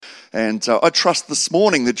And I trust this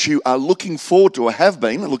morning that you are looking forward to, or have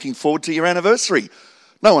been looking forward to, your anniversary.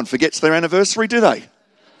 No one forgets their anniversary, do they?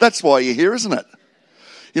 That's why you're here, isn't it?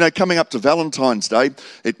 You know, coming up to Valentine's Day,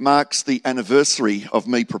 it marks the anniversary of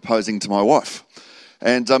me proposing to my wife.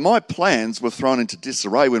 And my plans were thrown into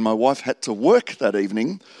disarray when my wife had to work that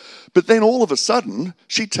evening. But then all of a sudden,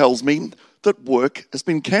 she tells me that work has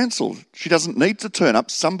been cancelled. She doesn't need to turn up.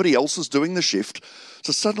 Somebody else is doing the shift.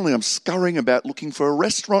 So suddenly I'm scurrying about looking for a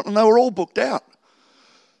restaurant, and they were all booked out.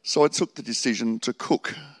 So I took the decision to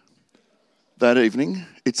cook that evening.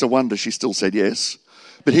 It's a wonder she still said yes.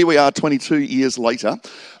 But here we are 22 years later,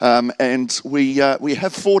 and we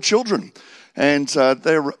have 4 children. And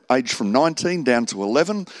they're aged from 19 down to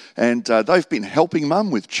 11, and they've been helping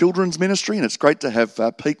Mum with children's ministry, and it's great to have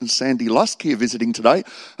Pete and Sandy Lusk here visiting today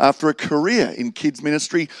after a career in kids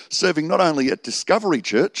ministry, serving not only at Discovery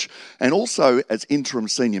Church and also as interim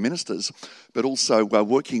senior ministers, but also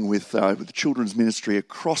working with children's ministry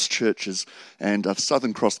across churches and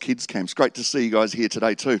Southern Cross Kids Camps. Great to see you guys here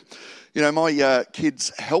today too. You know, my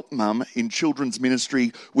kids help Mum in children's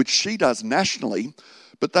ministry, which she does nationally,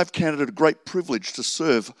 but they've counted it a great privilege to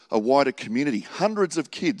serve a wider community. Hundreds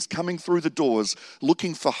of kids coming through the doors,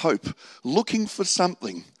 looking for hope, looking for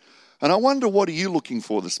something. And I wonder, what are you looking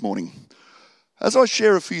for this morning? As I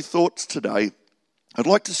share a few thoughts today, I'd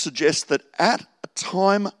like to suggest that at a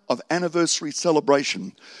time of anniversary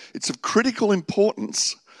celebration, it's of critical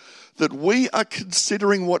importance that we are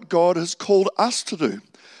considering what God has called us to do.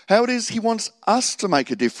 How it is He wants us to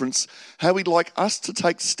make a difference, how He'd like us to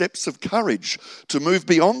take steps of courage to move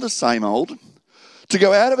beyond the same old, to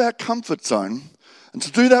go out of our comfort zone, and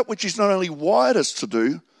to do that which He's not only wired us to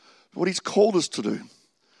do, but what He's called us to do.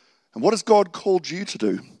 And what has God called you to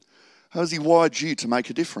do? How has He wired you to make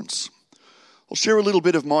a difference? I'll share a little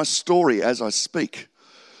bit of my story as I speak,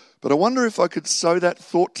 but I wonder if I could sow that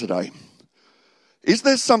thought today. Is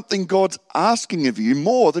there something God's asking of you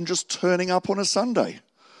more than just turning up on a Sunday?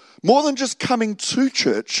 More than just coming to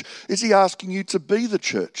church, is He asking you to be the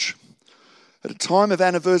church? At a time of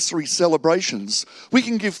anniversary celebrations, we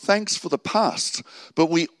can give thanks for the past,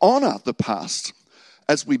 but we honour the past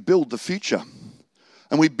as we build the future.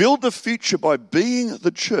 And we build the future by being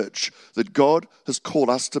the church that God has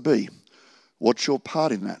called us to be. What's your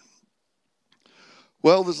part in that?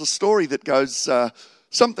 Well, there's a story that goes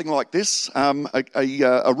something like this,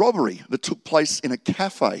 a robbery that took place in a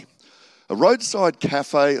cafe. A roadside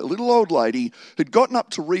cafe, a little old lady had gotten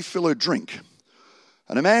up to refill her drink,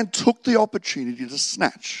 and a man took the opportunity to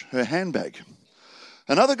snatch her handbag.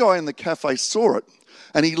 Another guy in the cafe saw it,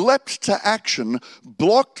 and he leapt to action,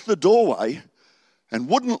 blocked the doorway, and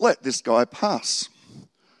wouldn't let this guy pass.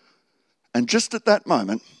 And just at that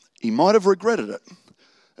moment, he might have regretted it,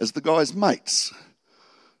 as the guy's mates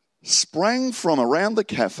sprang from around the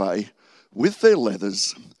cafe with their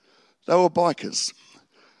leathers. They were bikers.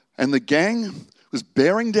 And the gang was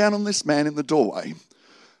bearing down on this man in the doorway.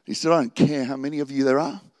 He said, I don't care how many of you there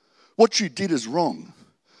are. What you did is wrong.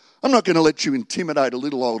 I'm not going to let you intimidate a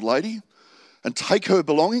little old lady and take her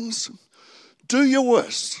belongings. Do your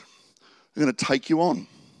worst. I'm going to take you on.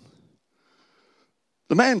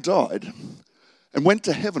 The man died and went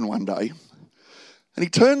to heaven one day. And he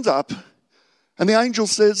turns up and the angel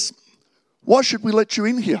says, why should we let you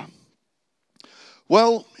in here?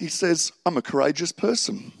 Well, he says, I'm a courageous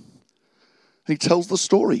person. He tells the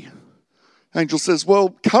story. Angel says,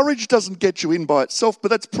 well, courage doesn't get you in by itself, but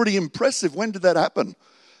that's pretty impressive. When did that happen?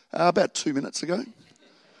 About 2 minutes ago.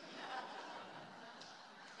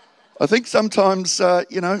 I think sometimes, our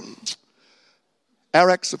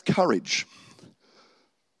acts of courage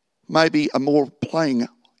maybe are more playing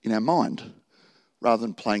in our mind rather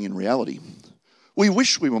than playing in reality. We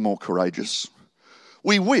wish we were more courageous.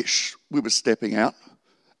 We wish we were stepping out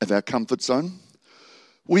of our comfort zone.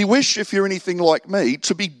 We wish, if you're anything like me,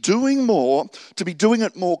 to be doing more, to be doing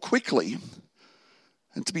it more quickly,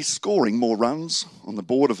 and to be scoring more runs on the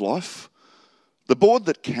board of life, the board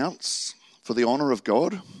that counts for the honour of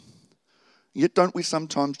God. Yet don't we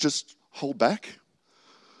sometimes just hold back?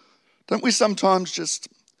 Don't we sometimes just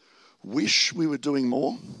wish we were doing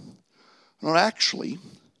more? Not actually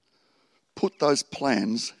put those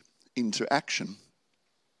plans into action.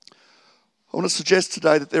 I want to suggest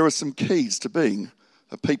today that there are some keys to being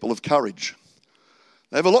a people of courage.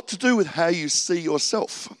 They have a lot to do with how you see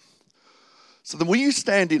yourself. So that when you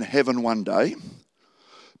stand in heaven one day,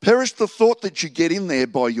 perish the thought that you get in there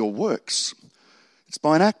by your works. It's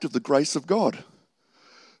by an act of the grace of God,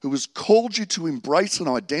 who has called you to embrace an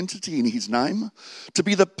identity in His name, to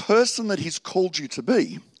be the person that He's called you to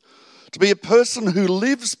be a person who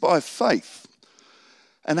lives by faith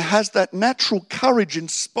and has that natural courage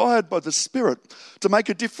inspired by the Spirit to make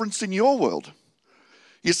a difference in your world.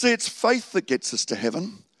 You see, it's faith that gets us to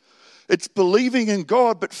heaven. It's believing in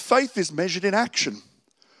God, but faith is measured in action.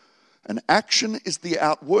 And action is the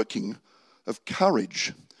outworking of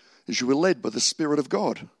courage as you are led by the Spirit of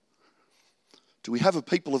God. Do we have a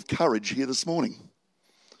people of courage here this morning?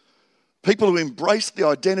 People who embrace the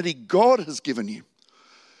identity God has given you.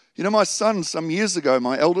 You know, my son, some years ago,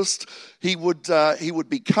 my eldest, he would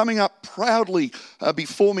be coming up proudly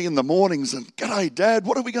before me in the mornings and, "G'day, Dad,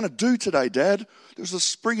 what are we going to do today, Dad?" There was a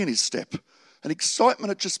spring in his step, an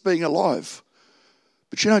excitement at just being alive.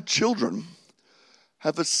 But you know, children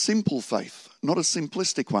have a simple faith, not a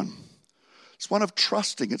simplistic one. It's one of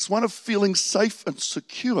trusting. It's one of feeling safe and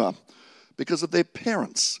secure because of their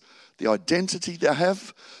parents, the identity they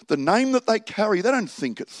have, the name that they carry. They don't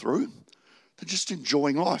think it through. They're just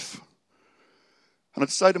enjoying life. And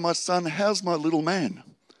I'd say to my son, "How's my little man?"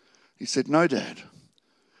 He said, "No, Dad,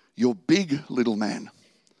 you're big, little man."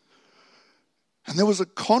 And there was a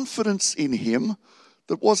confidence in him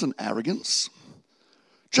that wasn't arrogance.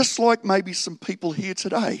 Just like maybe some people here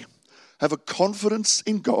today have a confidence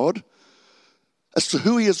in God as to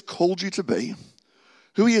who He has called you to be,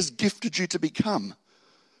 who He has gifted you to become.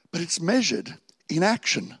 But it's measured in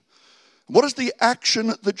action. What is the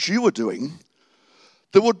action that you are doing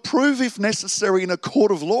that would prove, if necessary, in a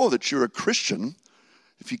court of law that you're a Christian,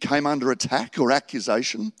 if you came under attack or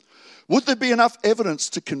accusation? Would there be enough evidence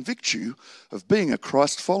to convict you of being a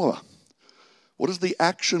Christ follower? What does the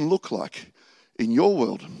action look like in your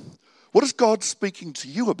world? What is God speaking to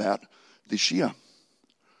you about this year?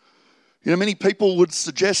 You know, many people would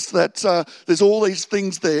suggest that there's all these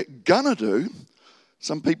things they're gonna do.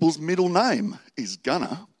 Some people's middle name is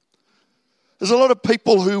Gunner. There's a lot of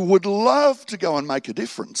people who would love to go and make a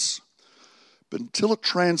difference, but until it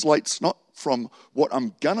translates not from what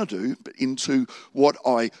I'm gonna do, but into what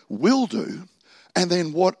I will do, and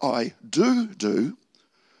then what I do,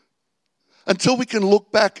 until we can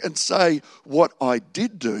look back and say what I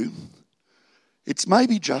did do, it's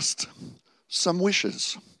maybe just some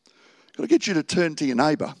wishes. Got to get you to turn to your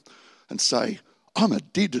neighbour and say, "I'm a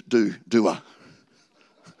doer."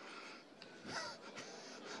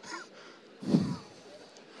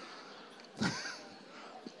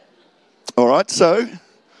 All right, so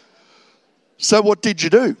what did you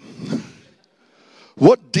do?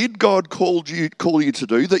 What did God call you to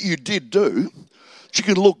do that you did do, that you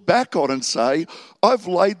can look back on and say, "I've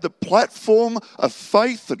laid the platform of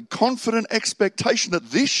faith and confident expectation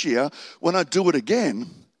that this year, when I do it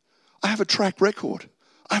again, I have a track record.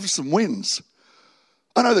 I have some wins.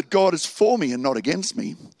 I know that God is for me and not against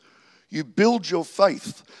me." You build your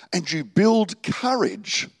faith and you build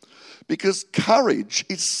courage, because courage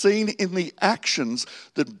is seen in the actions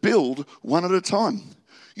that build one at a time.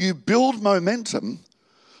 You build momentum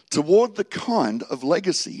toward the kind of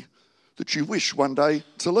legacy that you wish one day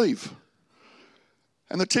to leave.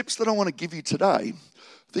 And the tips that I want to give you today,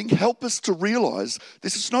 I think, help us to realize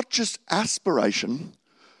this is not just aspiration.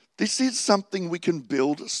 This is something we can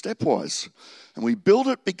build stepwise. And we build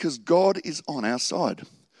it because God is on our side.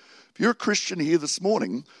 If you're a Christian here this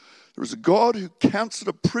morning, there is a God who counts it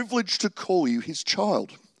a privilege to call you His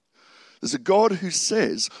child. There's a God who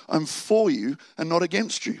says, "I'm for you and not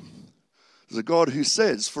against you." There's a God who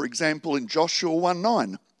says, for example, in Joshua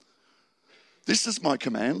 1:9, "This is my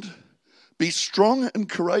command, be strong and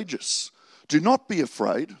courageous. Do not be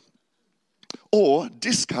afraid or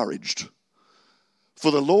discouraged.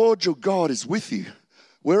 For the Lord your God is with you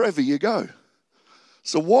wherever you go."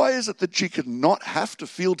 So why is it that you can not have to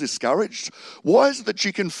feel discouraged? Why is it that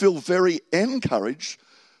you can feel very encouraged?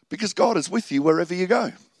 Because God is with you wherever you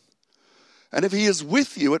go. And if He is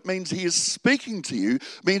with you, it means He is speaking to you,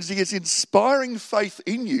 it means He is inspiring faith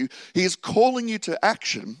in you, He is calling you to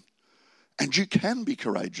action, and you can be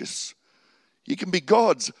courageous. You can be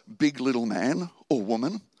God's big little man or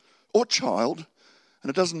woman or child, and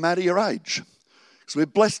it doesn't matter your age. So we're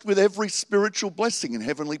blessed with every spiritual blessing in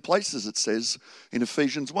heavenly places, it says in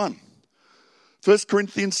Ephesians 1. 1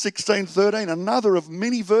 Corinthians 16:13, another of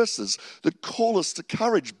many verses that call us to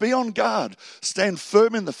courage. Be on guard, stand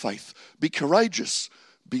firm in the faith, be courageous,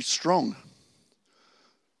 be strong.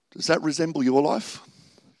 Does that resemble your life?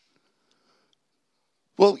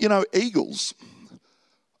 Well, you know, eagles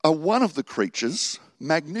are one of the creatures,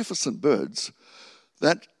 magnificent birds,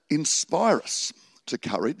 that inspire us to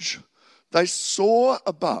courage. They soar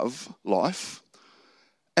above life,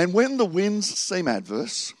 and when the winds seem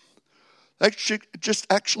adverse, they just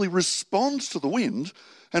actually respond to the wind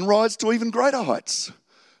and rise to even greater heights.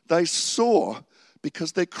 They soar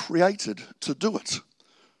because they're created to do it.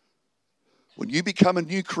 When you become a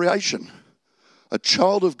new creation, a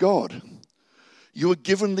child of God, you are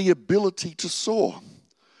given the ability to soar.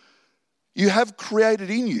 You have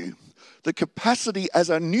created in you the capacity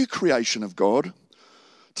as a new creation of God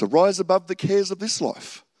to rise above the cares of this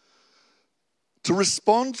life, to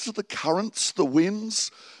respond to the currents, the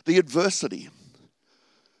winds, the adversity,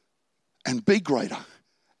 and be greater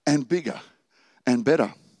and bigger and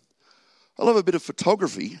better. I love a bit of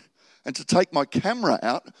photography and to take my camera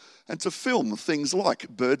out and to film things like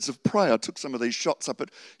birds of prey. I took some of these shots up at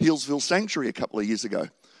Healesville Sanctuary a couple of years ago.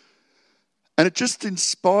 And it just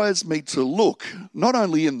inspires me to look, not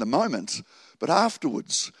only in the moment, but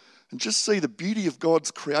afterwards, and just see the beauty of God's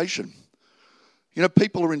creation. You know,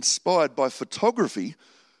 people are inspired by photography,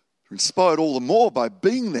 are inspired all the more by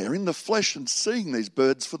being there in the flesh and seeing these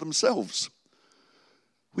birds for themselves.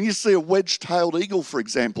 When you see a wedge-tailed eagle, for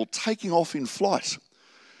example, taking off in flight,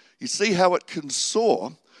 you see how it can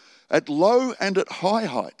soar at low and at high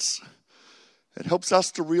heights. It helps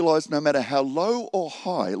us to realize no matter how low or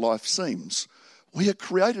high life seems, we are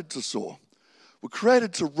created to soar. We're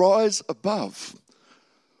created to rise above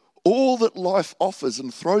all that life offers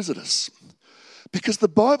and throws at us. Because the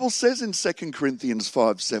Bible says in 2 Corinthians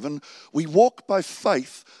 5:7, we walk by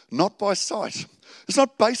faith, not by sight. It's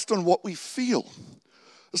not based on what we feel.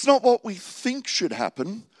 It's not what we think should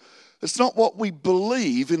happen. It's not what we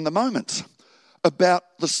believe in the moment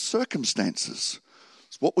about the circumstances.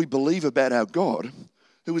 It's what we believe about our God,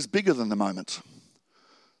 who is bigger than the moment.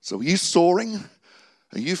 So are you soaring?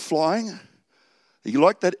 Are you flying? Are you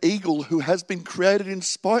like that eagle who has been created in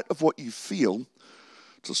spite of what you feel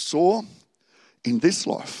to soar in this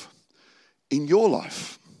life, in your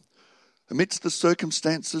life, amidst the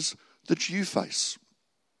circumstances that you face?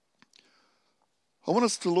 I want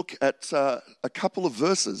us to look at a couple of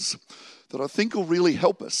verses that I think will really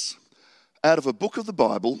help us out of a book of the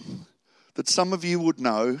Bible that some of you would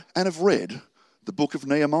know and have read, the book of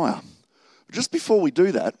Nehemiah. Just before we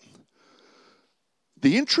do that,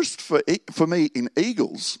 the interest for me in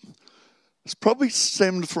eagles has probably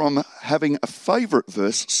stemmed from having a favourite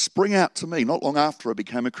verse spring out to me not long after I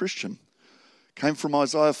became a Christian. It came from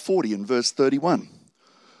Isaiah 40 and verse 31.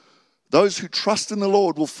 Those who trust in the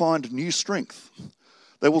Lord will find new strength.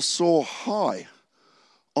 They will soar high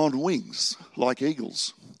on wings like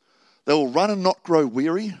eagles. They will run and not grow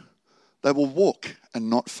weary. They will walk and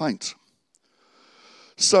not faint.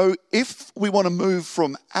 So if we want to move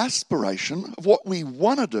from aspiration of what we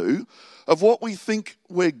want to do, of what we think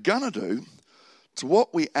we're going to do, to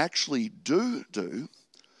what we actually do,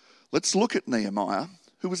 let's look at Nehemiah,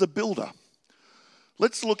 who was a builder.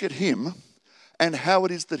 Let's look at him and how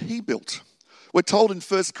it is that he built. We're told in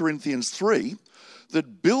 1 Corinthians 3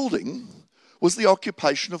 that building was the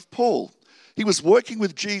occupation of Paul. He was working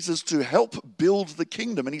with Jesus to help build the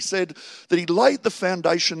kingdom, and he said that he laid the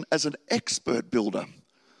foundation as an expert builder.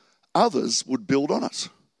 Others would build on it.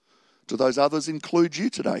 Do those others include you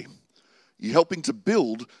today? You're helping to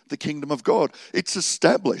build the kingdom of God. It's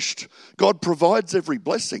established. God provides every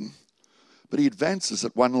blessing, but he advances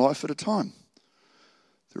it one life at a time.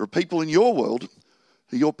 There are people in your world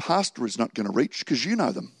who your pastor is not going to reach because you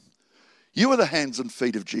know them. You are the hands and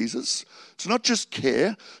feet of Jesus, to not just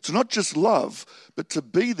care, to not just love, but to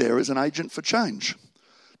be there as an agent for change.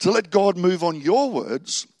 To let God move on your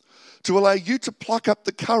words, to allow you to pluck up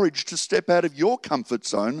the courage to step out of your comfort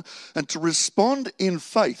zone and to respond in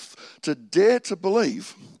faith, to dare to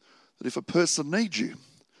believe that if a person needs you,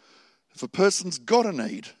 if a person's got a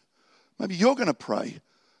need, maybe you're going to pray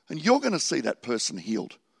and you're going to see that person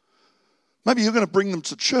healed. Maybe you're going to bring them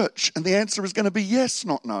to church and the answer is going to be yes,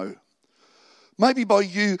 not no. Maybe by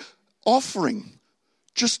you offering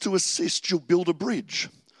just to assist, you'll build a bridge.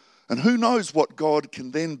 And who knows what God can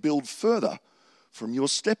then build further from your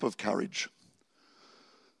step of courage.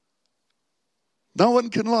 No one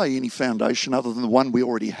can lay any foundation other than the one we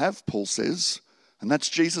already have, Paul says, and that's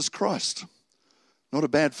Jesus Christ. Not a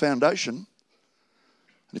bad foundation. And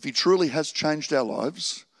if he truly has changed our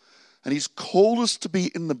lives, and he's called us to be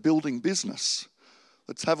in the building business,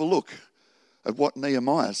 let's have a look at what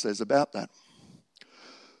Nehemiah says about that.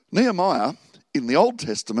 Nehemiah, in the Old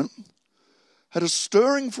Testament, had a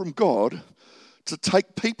stirring from God to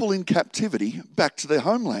take people in captivity back to their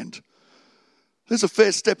homeland. There's a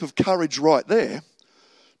fair step of courage right there,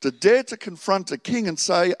 to dare to confront a king and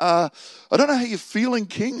say, I don't know how you're feeling,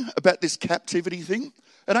 king, about this captivity thing.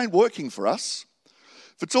 It ain't working for us.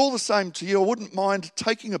 If it's all the same to you, I wouldn't mind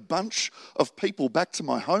taking a bunch of people back to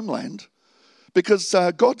my homeland because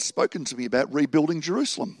God's spoken to me about rebuilding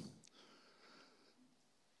Jerusalem.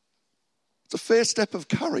 It's a fair step of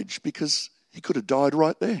courage because he could have died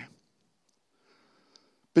right there.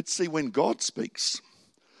 But see, when God speaks,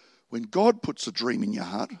 when God puts a dream in your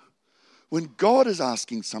heart, when God is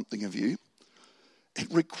asking something of you, it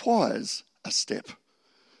requires a step. It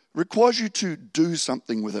requires you to do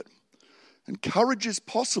something with it. And courage is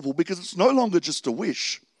possible because it's no longer just a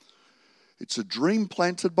wish. It's a dream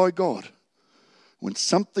planted by God. When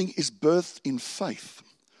something is birthed in faith,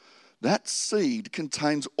 that seed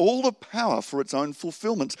contains all the power for its own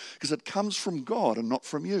fulfillment because it comes from God and not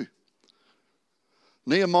from you.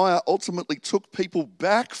 Nehemiah ultimately took people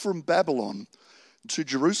back from Babylon to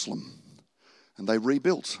Jerusalem, and they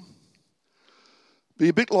rebuilt. Be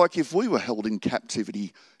a bit like if we were held in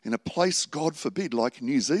captivity in a place, God forbid, like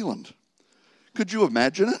New Zealand. Could you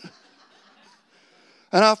imagine it?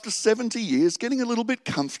 And after 70 years, getting a little bit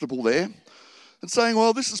comfortable there and saying,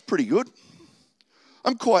 well, this is pretty good.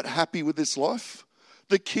 I'm quite happy with this life.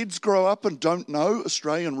 The kids grow up and don't know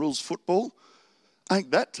Australian rules football. Ain't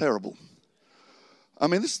that terrible? I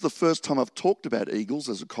mean, this is the first time I've talked about Eagles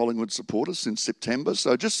as a Collingwood supporter since September,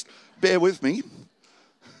 so just bear with me.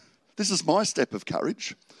 This is my step of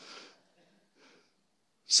courage.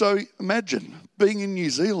 So imagine being in New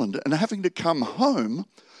Zealand and having to come home.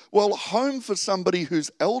 Well, home for somebody who's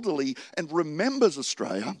elderly and remembers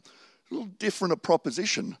Australia, a little different a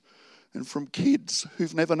proposition, and from kids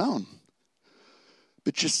who've never known.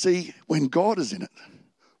 But you see, when God is in it,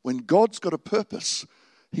 when God's got a purpose,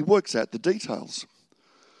 he works out the details.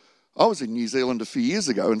 I was in New Zealand a few years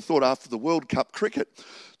ago and thought after the World Cup cricket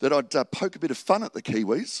that I'd poke a bit of fun at the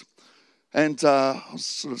Kiwis. And I was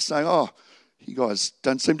sort of saying, oh, you guys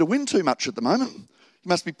don't seem to win too much at the moment. You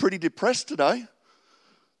must be pretty depressed today.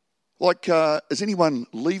 Like, is anyone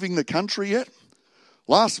leaving the country yet?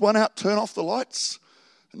 Last one out, turn off the lights.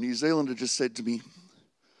 A New Zealander just said to me,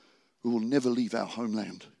 we will never leave our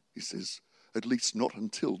homeland, he says, at least not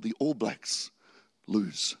until the All Blacks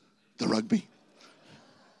lose the rugby.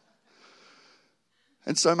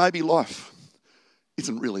 And so maybe life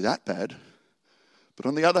isn't really that bad. But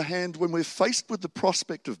on the other hand, when we're faced with the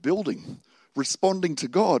prospect of building, responding to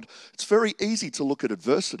God, it's very easy to look at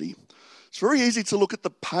adversity. It's very easy to look at the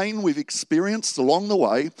pain we've experienced along the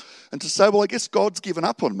way and to say, well, I guess God's given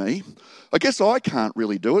up on me. I guess I can't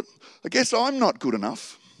really do it. I guess I'm not good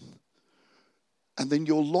enough. And then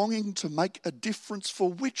you're longing to make a difference for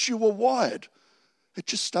which you were wired. It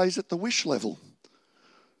just stays at the wish level.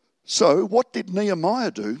 So what did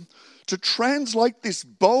Nehemiah do to translate this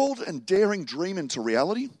bold and daring dream into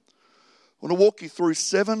reality? I want to walk you through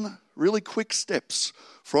 7 really quick steps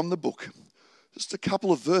from the book. Just a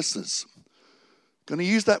couple of verses. I'm going to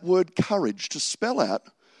use that word courage to spell out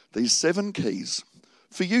these 7 keys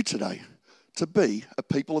for you today to be a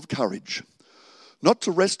people of courage. Not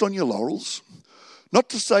to rest on your laurels. Not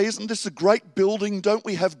to say, isn't this a great building? Don't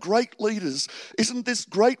we have great leaders? Isn't this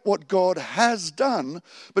great what God has done?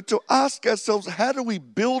 But to ask ourselves, how do we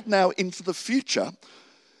build now into the future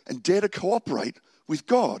and dare to cooperate with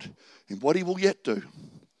God in what he will yet do?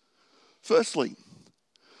 Firstly,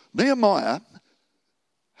 Nehemiah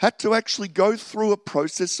had to actually go through a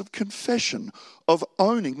process of confession, of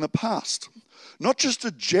owning the past. Not just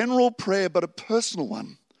a general prayer, but a personal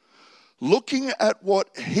one. Looking at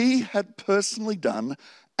what he had personally done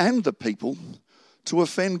and the people to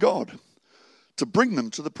offend God, to bring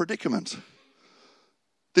them to the predicament.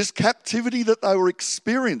 This captivity that they were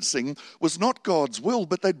experiencing was not God's will,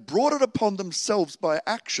 but they'd brought it upon themselves by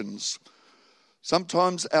actions.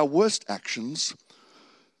 Sometimes our worst actions,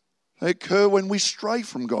 they occur when we stray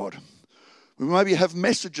from God. We maybe have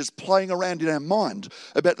messages playing around in our mind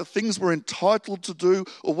about the things we're entitled to do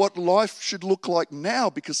or what life should look like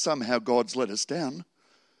now because somehow God's let us down.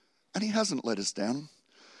 And he hasn't let us down.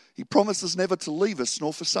 He promises never to leave us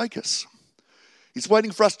nor forsake us. He's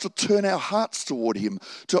waiting for us to turn our hearts toward him,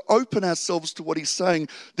 to open ourselves to what he's saying.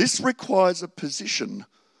 This requires a position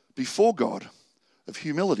before God of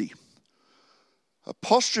humility. A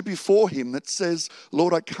posture before him that says,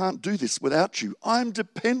 Lord, I can't do this without you. I'm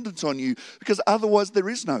dependent on you because otherwise there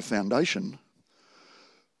is no foundation.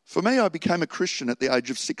 For me, I became a Christian at the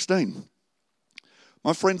age of 16.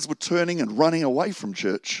 My friends were turning and running away from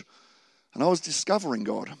church, and I was discovering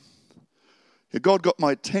God. God got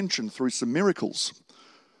my attention through some miracles.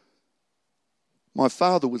 My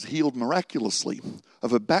father was healed miraculously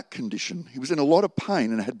of a back condition. He was in a lot of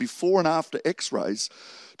pain and had before and after x-rays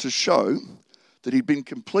to show that he'd been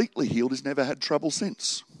completely healed. He's never had trouble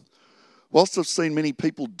since. Whilst I've seen many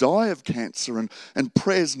people die of cancer and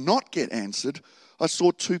prayers not get answered, I saw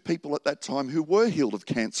 2 people at that time who were healed of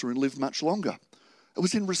cancer and lived much longer. It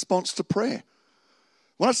was in response to prayer.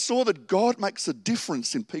 When I saw that God makes a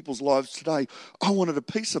difference in people's lives today, I wanted a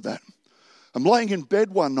piece of that. I'm laying in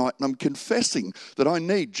bed one night and I'm confessing that I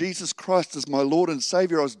need Jesus Christ as my Lord and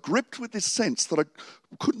Saviour. I was gripped with this sense that I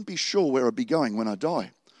couldn't be sure where I'd be going when I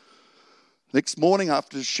die. Next morning, I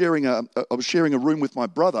was sharing a room with my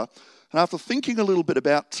brother, and after thinking a little bit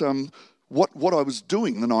about what I was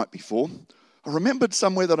doing the night before, I remembered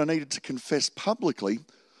somewhere that I needed to confess publicly,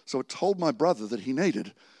 so I told my brother that he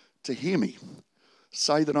needed to hear me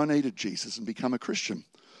say that I needed Jesus and become a Christian.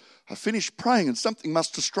 I finished praying and something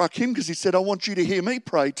must have struck him because he said, I want you to hear me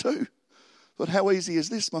pray too. But how easy is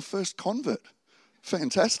this? My first convert.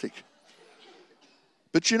 Fantastic.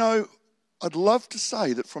 But you know, I'd love to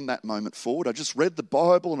say that from that moment forward, I just read the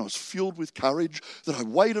Bible and I was fueled with courage, that I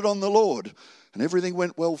waited on the Lord and everything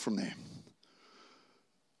went well from there.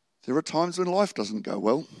 There are times when life doesn't go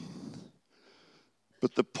well.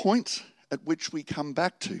 But the point at which we come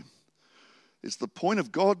back to is the point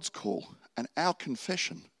of God's call and our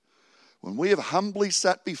confession. When we have humbly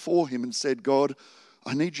sat before him and said, God,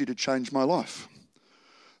 I need you to change my life.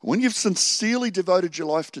 When you've sincerely devoted your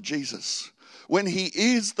life to Jesus, when he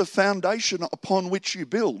is the foundation upon which you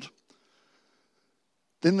build,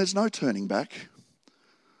 then there's no turning back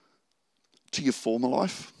to your former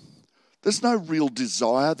life. There's no real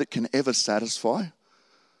desire that can ever satisfy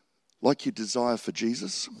like your desire for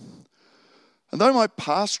Jesus. And though my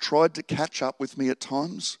past tried to catch up with me at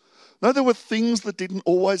times, though there were things that didn't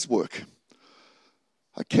always work,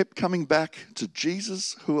 I kept coming back to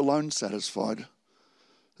Jesus who alone satisfied.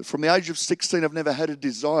 From the age of 16, I've never had a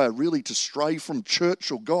desire really to stray from church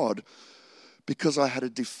or God because I had a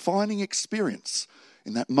defining experience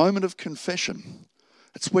in that moment of confession.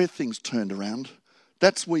 It's where things turned around.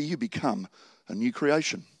 That's where you become a new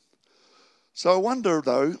creation. So I wonder,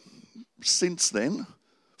 though, since then,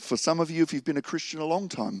 for some of you, if you've been a Christian a long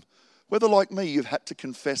time, whether like me, you've had to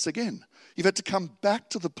confess again. You've had to come back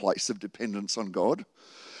to the place of dependence on God.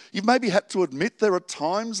 You've maybe had to admit there are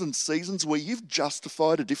times and seasons where you've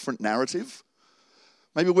justified a different narrative.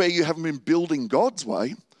 Maybe where you haven't been building God's way,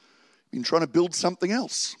 you've been trying to build something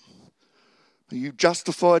else. You've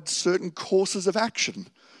justified certain courses of action,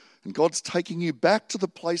 and God's taking you back to the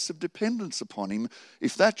place of dependence upon him.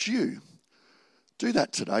 If that's you, do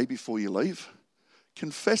that today before you leave.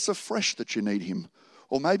 Confess afresh that you need him,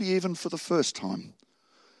 or maybe even for the first time.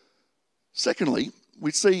 Secondly,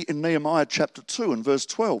 we see in Nehemiah chapter 2 and verse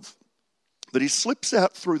 12 that he slips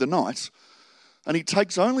out through the night and he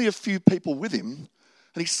takes only a few people with him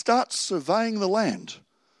and he starts surveying the land.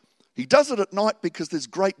 He does it at night because there's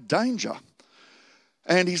great danger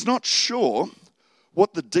and he's not sure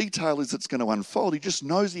what the detail is that's going to unfold. He just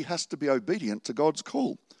knows he has to be obedient to God's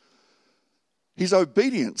call. His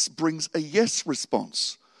obedience brings a yes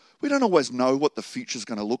response. We don't always know what the future's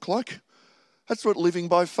going to look like. That's what living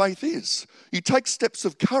by faith is. You take steps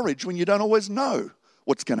of courage when you don't always know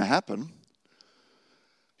what's going to happen.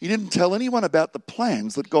 He didn't tell anyone about the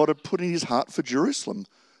plans that God had put in his heart for Jerusalem,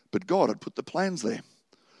 but God had put the plans there.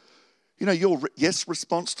 You know, your yes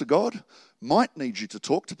response to God might need you to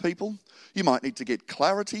talk to people. You might need to get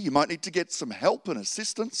clarity. You might need to get some help and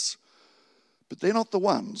assistance, but they're not the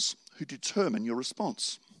ones who determine your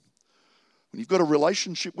response. When you've got a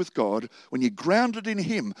relationship with God, when you're grounded in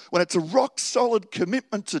him, when it's a rock-solid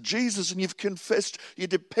commitment to Jesus and you've confessed your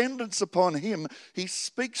dependence upon him, he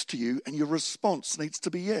speaks to you and your response needs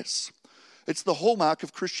to be yes. It's the hallmark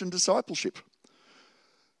of Christian discipleship.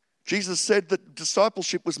 Jesus said that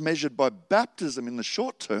discipleship was measured by baptism in the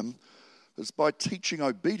short term, but it's by teaching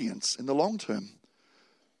obedience in the long term.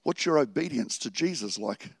 What's your obedience to Jesus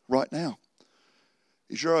like right now?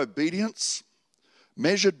 Is your obedience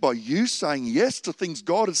measured by you saying yes to things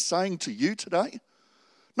God is saying to you today?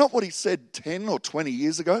 Not what he said 10 or 20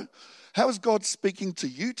 years ago. How is God speaking to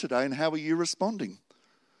you today and how are you responding?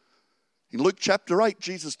 In Luke chapter 8,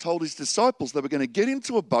 Jesus told his disciples they were going to get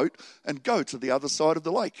into a boat and go to the other side of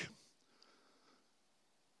the lake.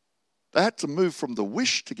 They had to move from the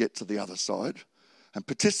wish to get to the other side and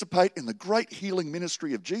participate in the great healing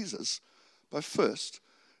ministry of Jesus by first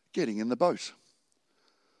getting in the boat.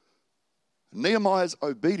 Nehemiah's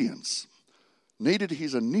obedience needed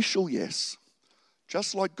his initial yes,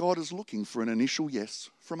 just like God is looking for an initial yes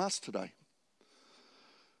from us today.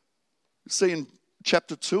 You see in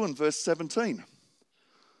chapter 2 and verse 17,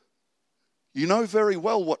 you know very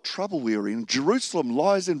well what trouble we are in. Jerusalem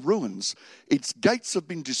lies in ruins. Its gates have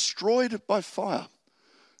been destroyed by fire.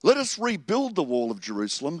 Let us rebuild the wall of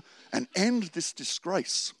Jerusalem and end this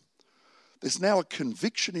disgrace. There's now a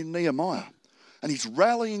conviction in Nehemiah, and he's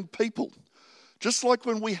rallying people. Just like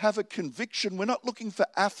when we have a conviction, we're not looking for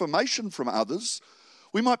affirmation from others.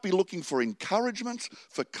 We might be looking for encouragement,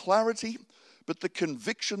 for clarity, but the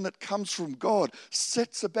conviction that comes from God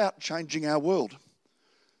sets about changing our world.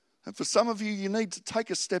 And for some of you, you need to take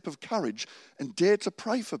a step of courage and dare to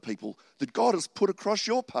pray for people that God has put across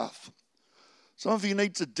your path. Some of you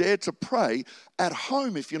need to dare to pray at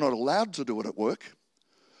home if you're not allowed to do it at work.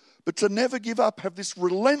 But to never give up, have this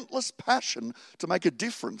relentless passion to make a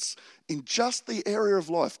difference in just the area of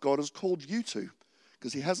life God has called you to,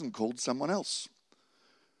 because he hasn't called someone else.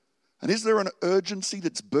 And is there an urgency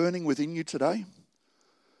that's burning within you today?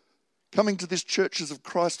 Coming to this Churches of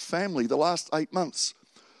Christ family the last 8 months,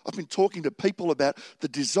 I've been talking to people about the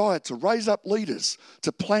desire to raise up leaders,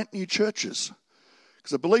 to plant new churches,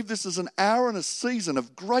 because I believe this is an hour and a season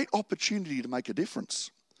of great opportunity to make a difference.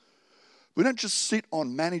 We don't just sit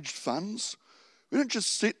on managed funds. We don't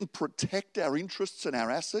just sit and protect our interests and our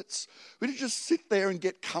assets. We don't just sit there and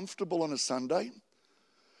get comfortable on a Sunday.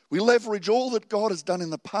 We leverage all that God has done in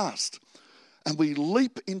the past and we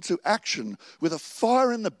leap into action with a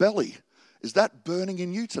fire in the belly. Is that burning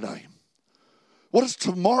in you today? What is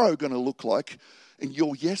tomorrow going to look like in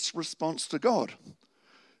your yes response to God?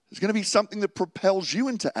 It's going to be something that propels you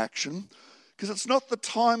into action, because it's not the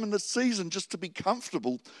time and the season just to be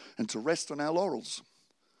comfortable and to rest on our laurels.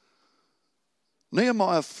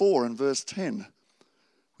 Nehemiah 4 and verse 10,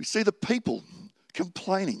 we see the people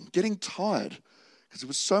complaining, getting tired, because there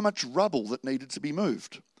was so much rubble that needed to be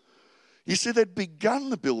moved. You see, they'd begun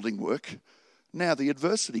the building work, now the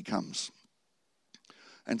adversity comes.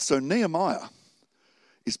 And so Nehemiah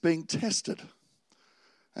is being tested,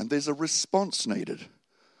 and there's a response needed.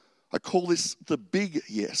 I call this the big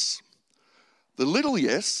yes. The little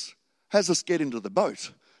yes has us get into the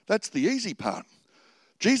boat. That's the easy part.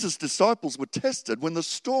 Jesus' disciples were tested when the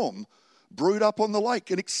storm brewed up on the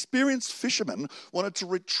lake, and experienced fishermen wanted to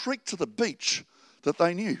retreat to the beach that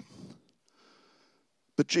they knew.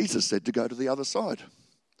 But Jesus said to go to the other side.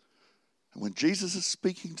 And when Jesus is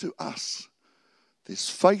speaking to us, there's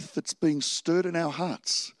faith that's being stirred in our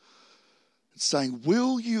hearts. It's saying,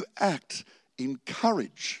 will you act in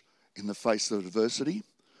courage in the face of adversity?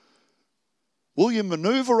 Will you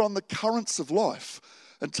maneuver on the currents of life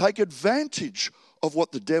and take advantage of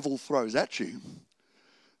what the devil throws at you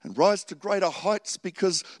and rise to greater heights?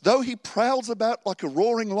 Because though he prowls about like a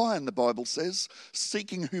roaring lion, the Bible says,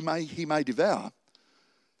 seeking who he may devour,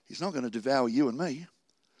 he's not going to devour you and me.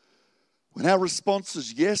 When our response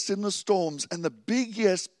is yes in the storms and the big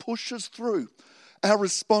yes pushes through, our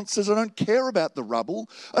response says, I don't care about the rubble.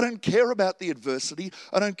 I don't care about the adversity.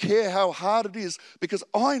 I don't care how hard it is, because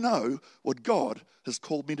I know what God has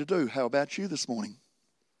called me to do. How about you this morning?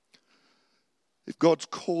 If God's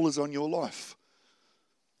call is on your life,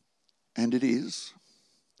 and it is,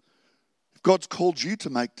 if God's called you to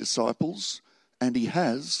make disciples, and he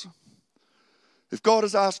has, if God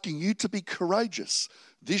is asking you to be courageous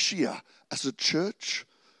this year as a church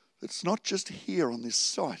that's not just here on this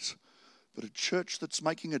site, but a church that's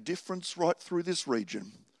making a difference right through this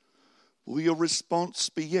region, will your response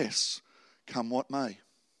be yes, come what may?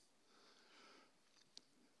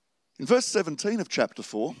 In verse 17 of chapter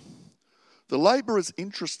 4, the labourers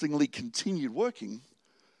interestingly continued working,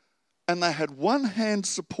 and they had one hand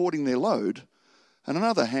supporting their load and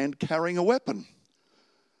another hand carrying a weapon.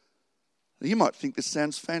 You might think this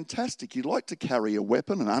sounds fantastic. You'd like to carry a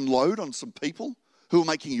weapon and unload on some people who are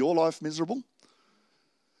making your life miserable.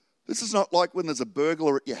 This is not like when there's a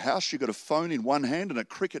burglar at your house, you've got a phone in one hand and a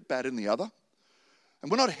cricket bat in the other. And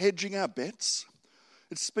we're not hedging our bets.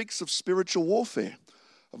 It speaks of spiritual warfare,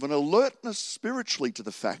 of an alertness spiritually to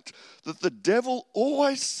the fact that the devil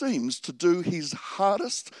always seems to do his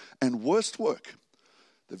hardest and worst work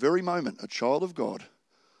the very moment a child of God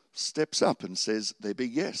steps up and says their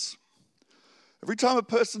big yes. Every time a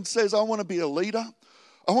person says, I want to be a leader,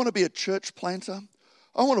 I want to be a church planter,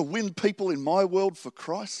 I want to win people in my world for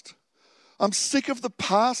Christ, I'm sick of the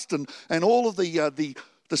past and all of the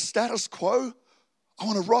status quo, I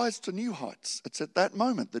want to rise to new heights. It's at that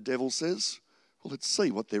moment the devil says, well, let's see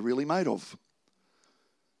what they're really made of.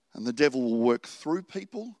 And the devil will work through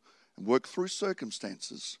people and work through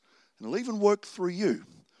circumstances. And he'll even work through you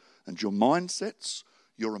and your mindsets,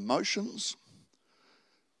 your emotions,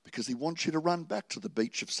 because he wants you to run back to the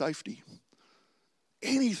beach of safety.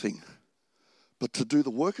 Anything but to do the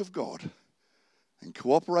work of God and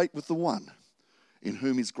cooperate with the one in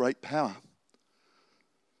whom is great power.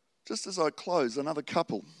 Just as I close, another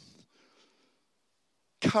couple.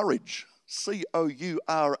 Courage, C-O-U-R-A-G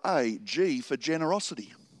for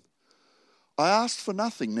generosity. I asked for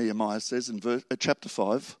nothing, Nehemiah says in chapter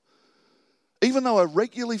 5, even though I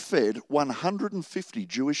regularly fed 150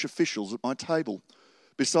 Jewish officials at my table,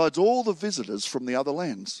 besides all the visitors from the other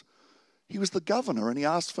lands. He was the governor and he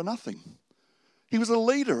asked for nothing. He was a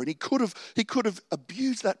leader, and he could have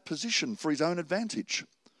abused that position for his own advantage.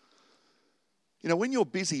 You know, when you're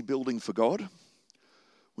busy building for God,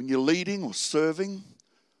 when you're leading or serving,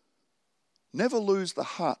 never lose the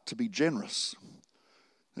heart to be generous.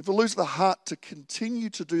 Never lose the heart to continue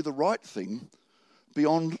to do the right thing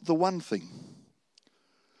beyond the one thing.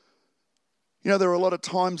 You know, there are a lot of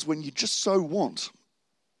times when you just so want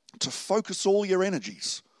to focus all your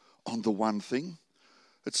energies on the one thing.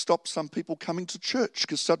 It stops some people coming to church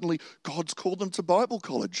because suddenly God's called them to Bible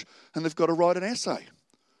college and they've got to write an essay.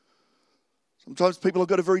 Sometimes people have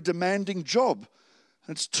got a very demanding job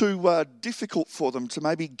and it's too difficult for them to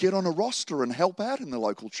maybe get on a roster and help out in the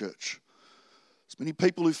local church. There's many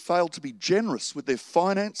people who fail to be generous with their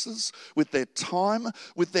finances, with their time,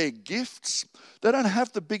 with their gifts. They don't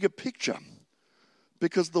have the bigger picture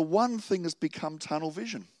because the one thing has become tunnel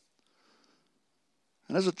vision.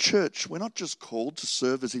 And as a church, we're not just called to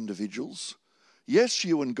serve as individuals. Yes,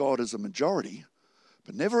 you and God as a majority,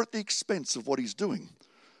 but never at the expense of what he's doing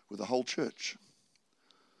with the whole church.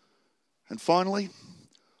 And finally,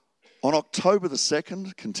 on October the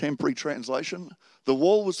 2nd, contemporary translation, the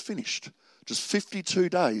wall was finished. Just 52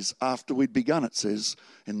 days after we'd begun, it says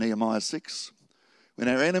in Nehemiah 6. When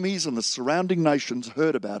our enemies and the surrounding nations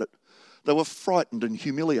heard about it, they were frightened and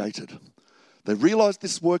humiliated. They realised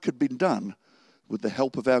this work had been done with the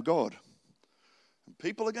help of our God. And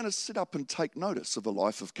people are going to sit up and take notice of a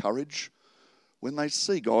life of courage when they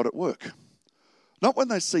see God at work. Not when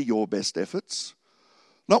they see your best efforts,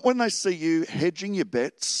 not when they see you hedging your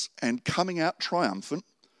bets and coming out triumphant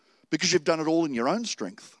because you've done it all in your own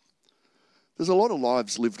strength. There's a lot of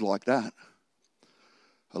lives lived like that.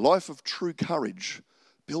 A life of true courage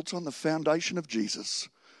built on the foundation of Jesus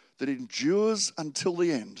that endures until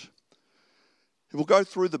the end. It will go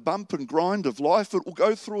through the bump and grind of life. It will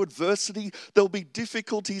go through adversity. There'll be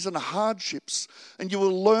difficulties and hardships, and you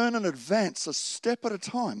will learn and advance a step at a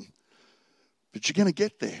time. But you're going to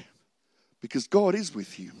get there because God is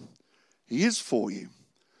with you. He is for you,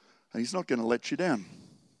 and he's not going to let you down.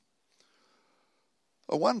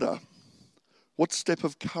 I wonder what step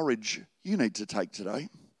of courage you need to take today.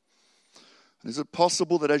 And is it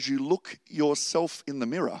possible that as you look yourself in the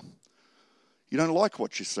mirror, you don't like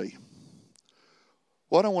what you see?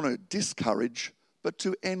 Well, I don't want to discourage, but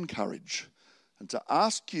to encourage. And to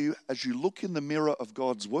ask you, as you look in the mirror of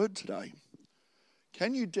God's word today,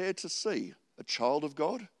 can you dare to see a child of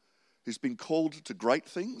God who's been called to great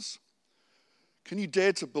things? Can you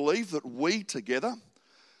dare to believe that we together,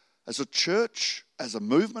 as a church, as a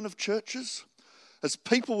movement of churches, as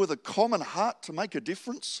people with a common heart to make a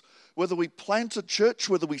difference, whether we plant a church,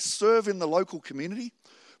 whether we serve in the local community,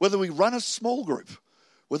 whether we run a small group,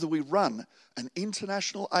 whether we run an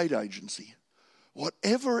international aid agency,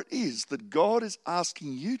 whatever it is that God is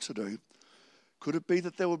asking you to do, could it be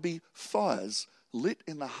that there would be fires lit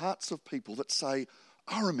in the hearts of people that say,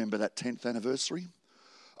 I remember that 10th anniversary.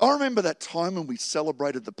 I remember that time when we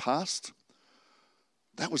celebrated the past.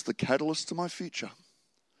 That was the catalyst to my future.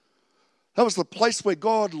 That was the place where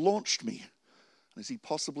God launched me. And is he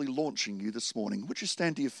possibly launching you this morning? Would you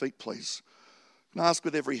stand to your feet, please? And ask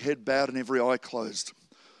with every head bowed and every eye closed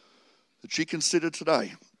that you consider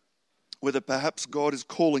today whether perhaps God is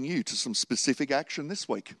calling you to some specific action this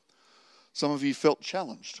week. Some of you felt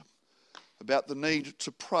challenged about the need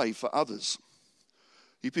to pray for others.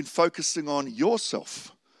 You've been focusing on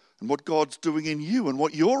yourself and what God's doing in you and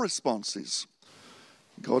what your response is.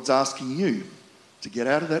 God's asking you to get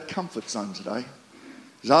out of that comfort zone today.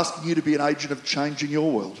 He's asking you to be an agent of change in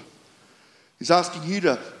your world. He's asking you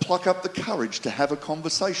to pluck up the courage to have a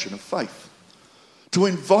conversation of faith, to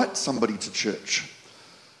invite somebody to church,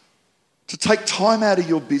 to take time out of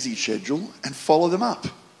your busy schedule and follow them up,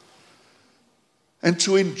 and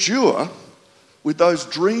to endure with those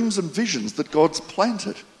dreams and visions that God's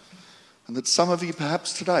planted and that some of you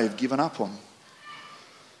perhaps today have given up on.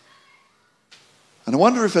 And I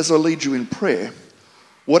wonder if, as I lead you in prayer,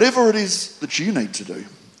 whatever it is that you need to do,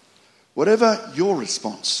 whatever your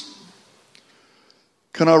response,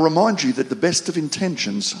 can I remind you that the best of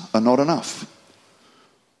intentions are not enough.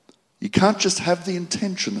 You can't just have the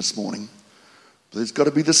intention this morning, but there's got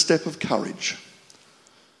to be the step of courage.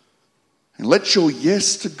 And let your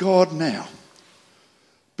yes to God now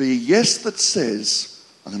be a yes that says,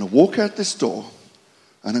 I'm going to walk out this door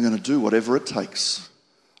and I'm going to do whatever it takes.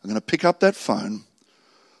 I'm going to pick up that phone.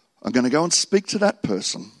 I'm going to go and speak to that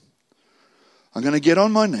person. I'm going to get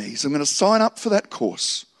on my knees. I'm going to sign up for that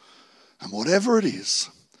course. And whatever it is,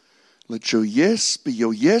 let your yes be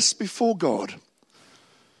your yes before God.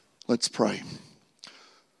 Let's pray.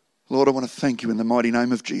 Lord, I want to thank you in the mighty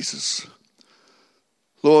name of Jesus.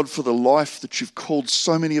 Lord, for the life that you've called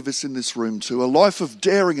so many of us in this room to, a life of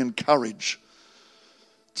daring and courage,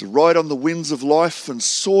 to ride on the winds of life and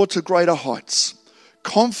soar to greater heights,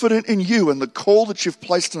 confident in you and the call that you've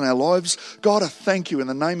placed in our lives. God, I thank you in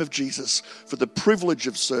the name of Jesus for the privilege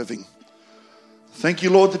of serving. Thank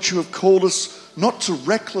you, Lord, that you have called us not to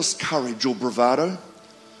reckless courage or bravado,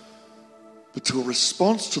 but to a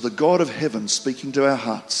response to the God of heaven speaking to our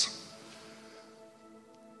hearts.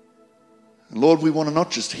 And Lord, we want to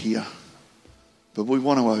not just hear, but we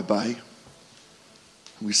want to obey.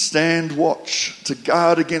 We stand watch to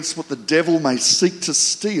guard against what the devil may seek to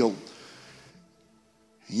steal.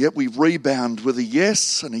 And yet we rebound with a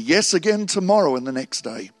yes and a yes again tomorrow and the next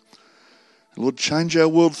day. Lord, change our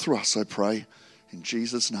world through us, I pray. In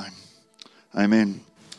Jesus' name, amen.